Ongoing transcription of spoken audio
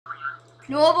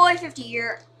Canoa Boy 50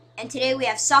 here, and today we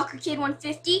have Soccer Kid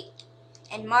 150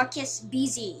 and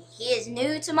markusbz. He is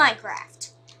new to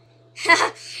Minecraft.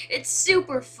 It's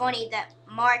super funny that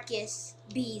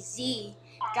markusbz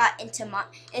got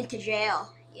into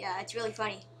jail. Yeah, it's really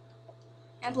funny.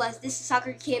 And plus, this is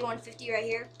Soccer Kid 150 right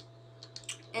here,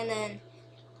 and then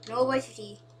Canoa Boy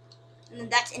 50, and then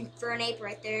that's Infernape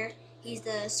right there. He's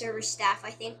the server staff,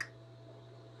 I think.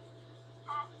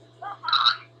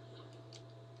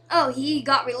 Oh, he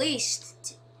got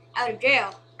released out of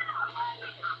jail.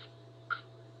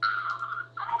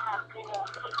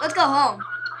 Let's go home.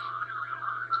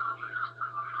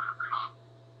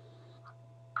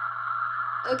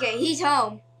 Okay, he's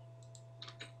home.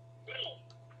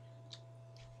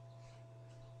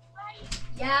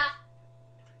 Yeah.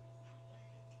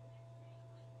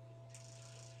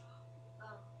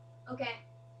 Oh, okay.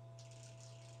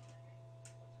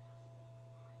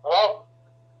 Hello?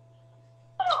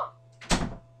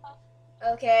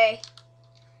 Okay.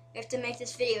 We have to make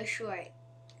this video short.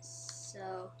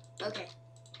 So, okay.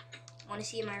 Want to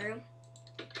see my room?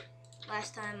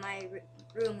 Last time my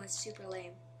room was super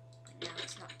lame, but now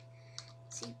it's not.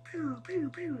 See, and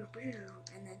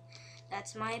then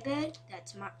that's my bed.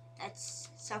 That's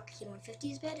Soccer Kid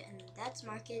 150's bed, and that's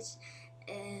Marcus.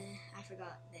 I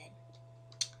forgot bed.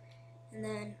 And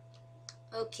then,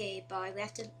 okay, bye. We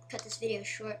have to cut this video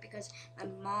short because my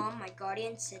mom, my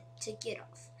guardian, said to get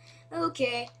off.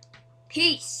 Okay,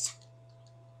 peace.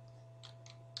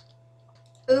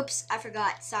 Oops, I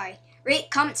forgot. Sorry. Rate,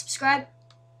 comment, subscribe,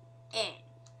 and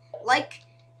like,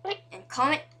 and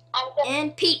comment,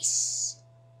 and peace.